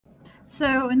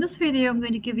So in this video, I'm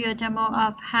going to give you a demo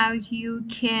of how you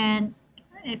can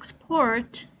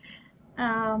export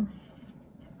um,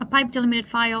 a pipe delimited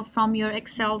file from your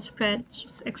Excel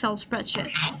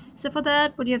spreadsheet. So for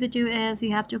that, what you have to do is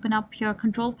you have to open up your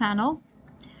control panel.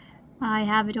 I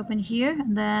have it open here,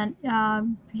 and then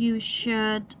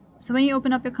so when you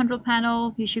open up your control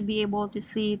panel, you should be able to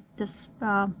see this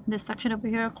section over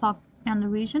here, clock and the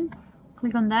region.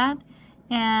 Click on that,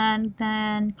 and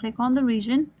then click on the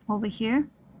region over here.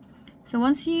 So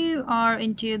once you are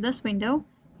into this window,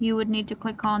 you would need to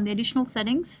click on the additional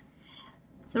settings.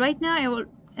 So right now I will,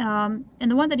 and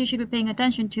the one that you should be paying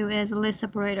attention to is the list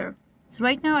separator. So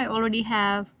right now I already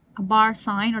have a bar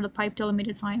sign or the pipe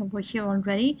delimited sign over here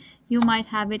already. You might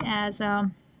have it as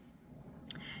a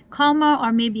comma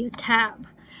or maybe a tab.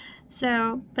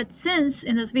 So, but since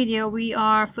in this video we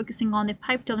are focusing on the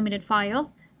pipe delimited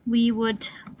file, we would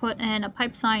put in a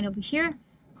pipe sign over here,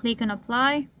 click on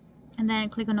apply, and then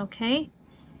click on OK.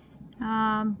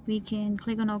 We can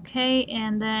click on OK,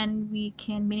 and then we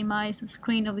can minimize the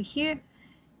screen over here.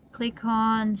 Click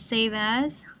on Save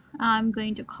As. I'm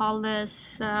going to call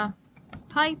this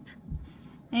pipe,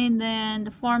 and then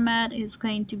the format is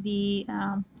going to be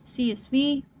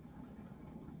CSV.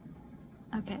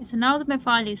 Okay, so now that my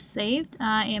file is saved,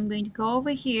 I am going to go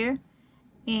over here,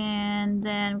 and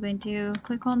then I'm going to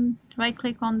right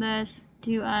click on this,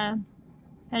 do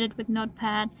edit with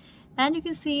Notepad, and you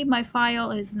can see my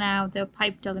file is now in a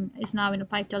pipe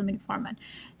delimited format.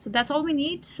 So that's all we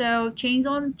need. So change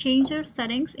your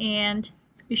settings, and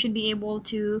you should be able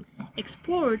to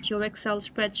export your Excel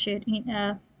spreadsheet in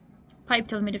a pipe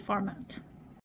delimited format.